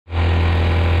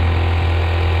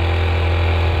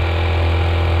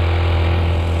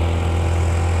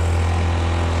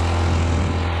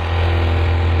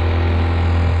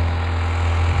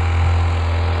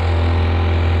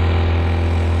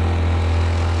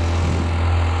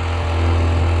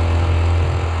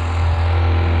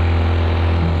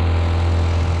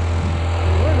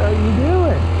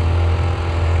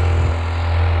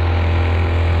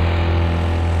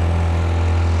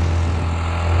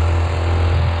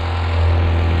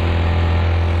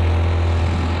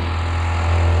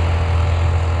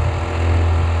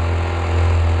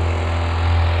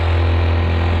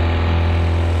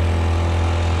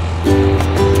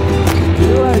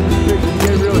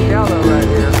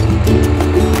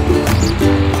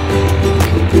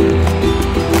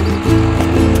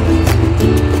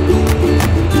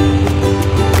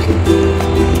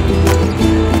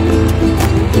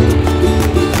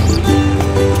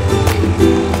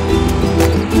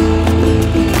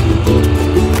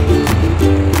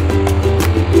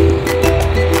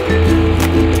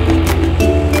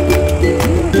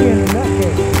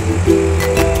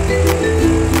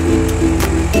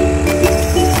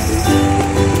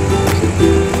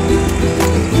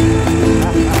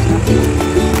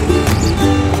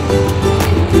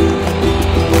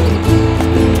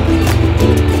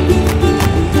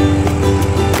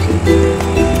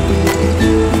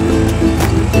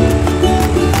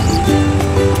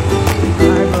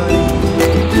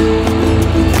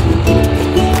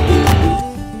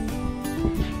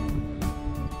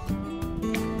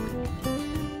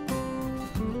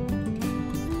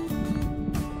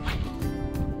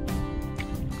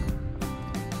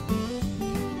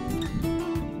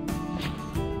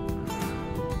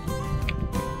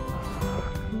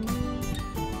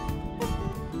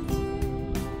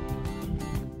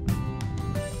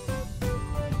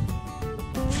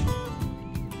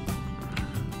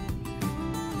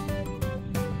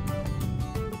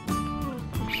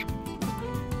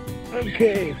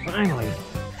Okay, finally.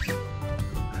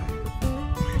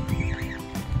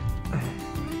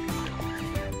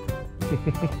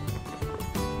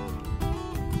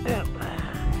 Yep.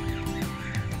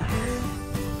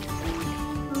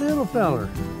 Little feller.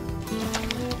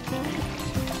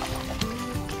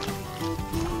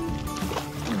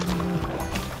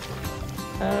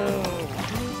 Oh,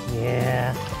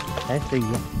 yeah, I see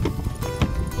you.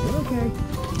 You're okay.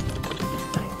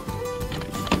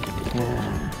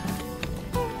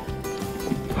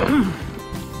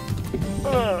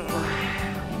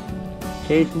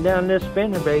 Chasing down this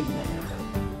spinnerbait.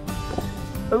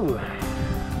 Oh,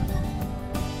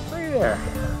 look at there.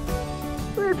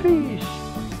 Redfish.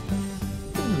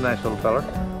 Nice little feller.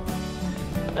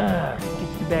 Get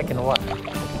you back in the water.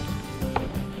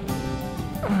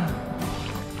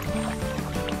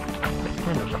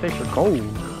 Man, those fish are cold.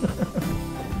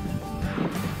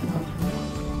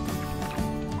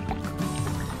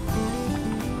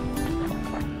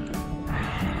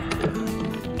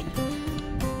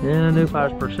 Yeah, I knew if I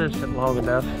was persistent long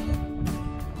enough,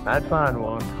 I'd find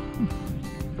one.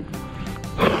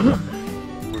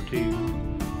 Or two.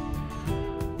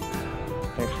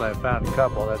 Actually, I found a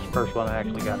couple. That's the first one I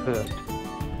actually got hooked.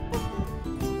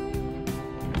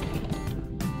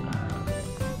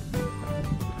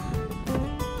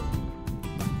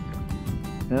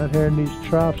 Out here in these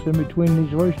troughs in between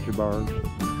these oyster bars.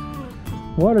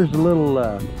 Water's a little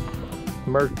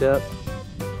murked up.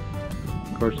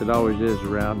 Of course, it always is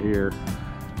around here.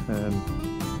 And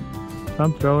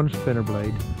I'm throwing a spinner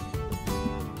blade.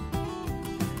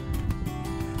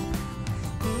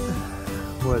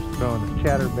 Was throwing a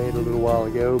chatterbait a little while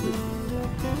ago, but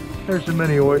there's so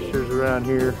many oysters around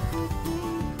here.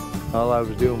 All I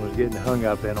was doing was getting hung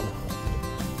up in them.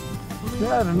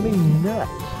 Driving me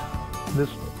nuts.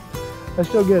 I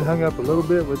still get hung up a little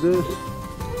bit with this,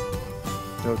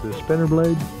 with the spinner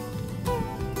blade,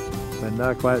 but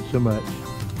not quite so much.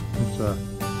 It's a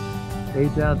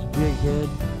 1/8 ounce jig head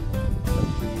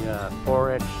with the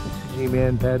 4-inch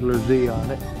G-Man Paddler Z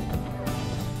on it.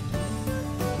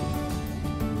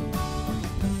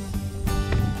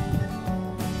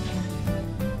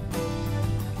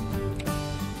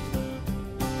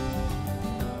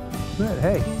 But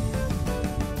hey,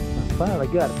 I finally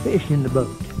got a fish in the boat.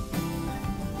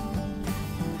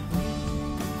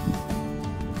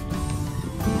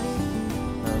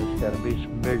 There's got to be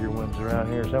some bigger ones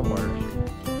around here somewhere.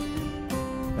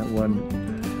 That one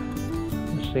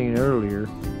I seen earlier,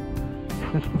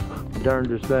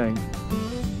 darndest thing.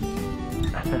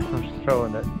 I was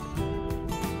throwing that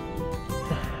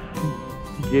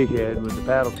jig head with the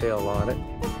paddle tail on it.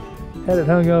 Had it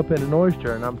hung up in an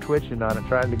oyster, and I'm twitching on it,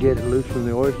 trying to get it loose from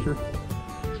the oyster.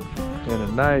 And a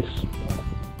nice,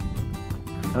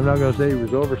 I'm not going to say he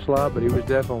was over slot, but he was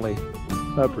definitely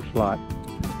upper slot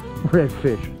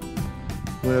redfish.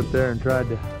 Went up there and tried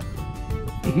to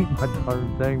eat my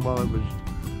darn thing while it was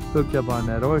hooked up on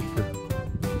that oyster.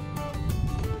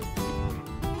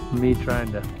 Me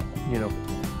trying to, you know,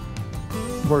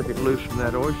 work it loose from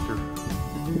that oyster.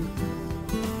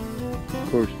 Of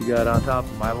course, he got on top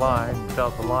of my line,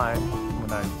 felt the line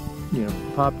when I, you know,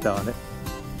 popped on it.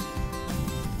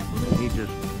 And he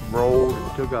just rolled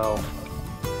and took off.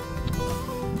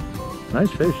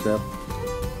 Nice fish, though.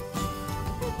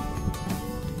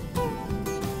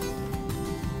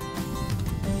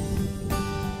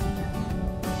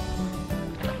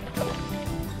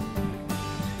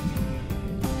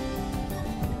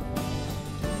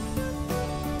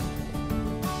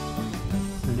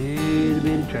 Little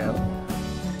bitty trout.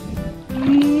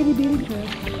 Bitty bitty trout.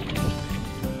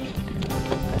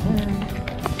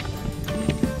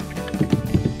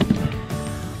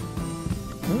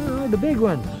 Oh, the big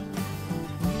ones.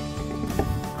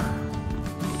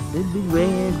 Little bitty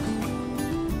reds.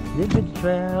 Little bitty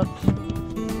trouts.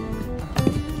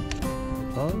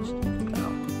 Oh,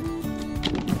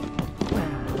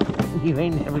 you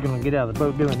ain't never gonna get out of the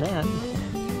boat doing that.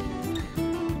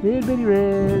 Little bitty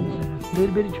reds.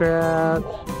 Little bitty trouts.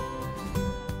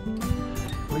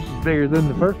 This is bigger than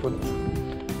the first one.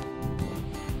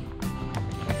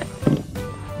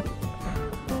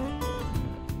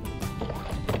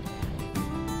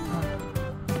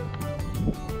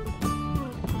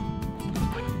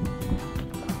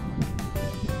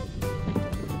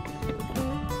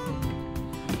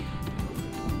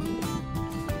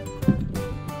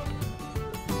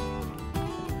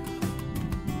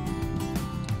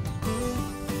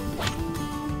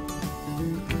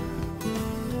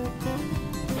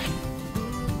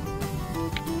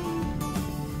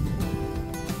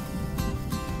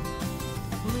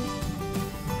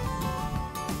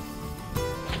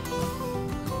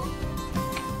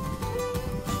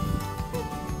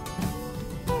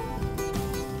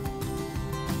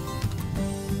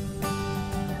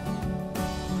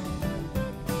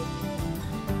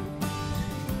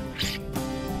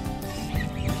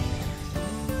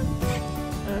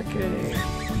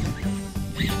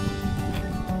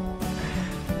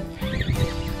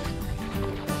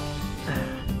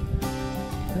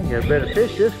 Got a better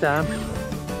fish this time.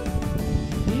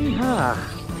 Yeehaw.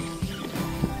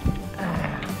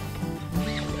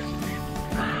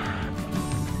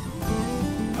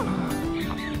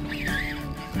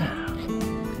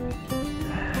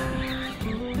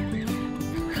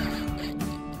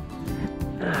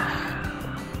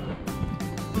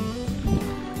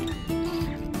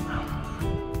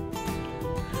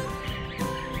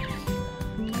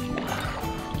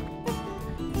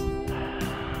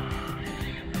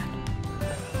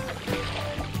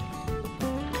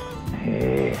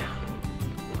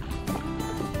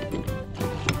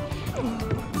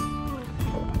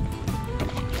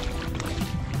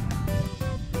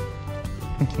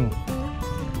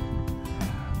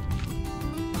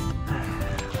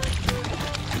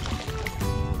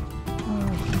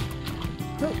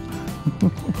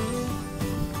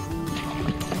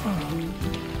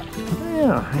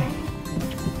 Yeah.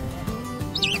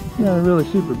 Yeah, not a really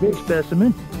super big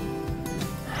specimen,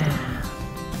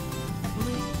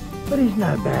 but he's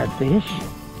not a bad fish.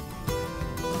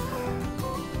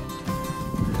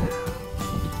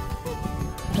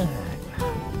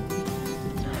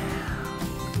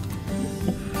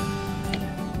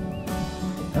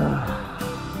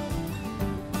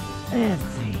 Let's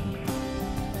see.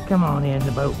 Come on in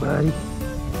the boat, buddy.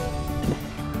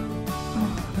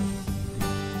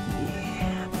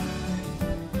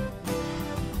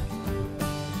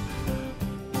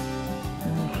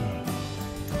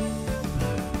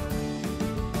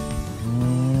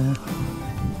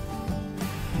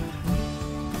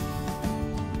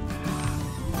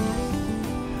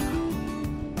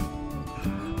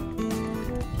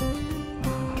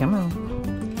 Come on,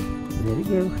 let it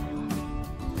go.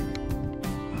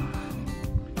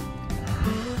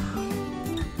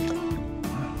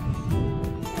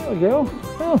 There we go.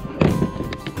 Oh,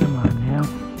 come on now.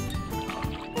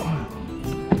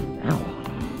 Ow.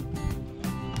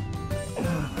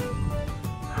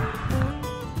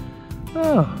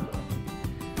 Oh,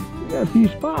 we got a few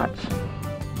spots.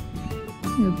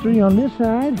 We got 3 on this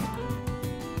side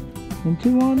and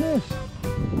 2 on this.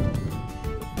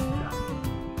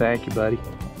 Thank you, buddy.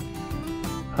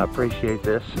 I appreciate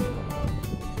this.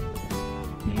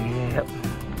 Yep.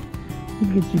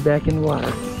 We'll get you back in the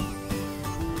water.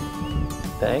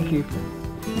 Thank you.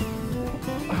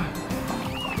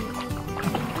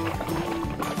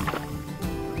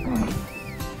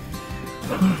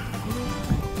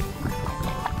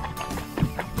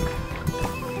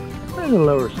 There's a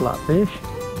lower slot fish.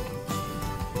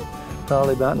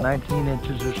 Probably about 19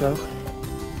 inches or so.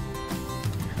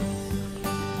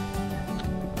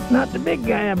 Not the big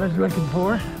guy I was looking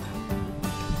for,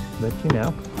 but you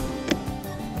know.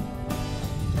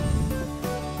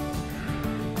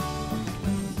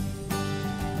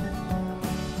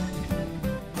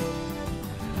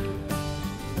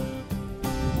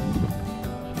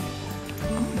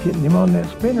 Getting him on that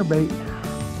spinnerbait.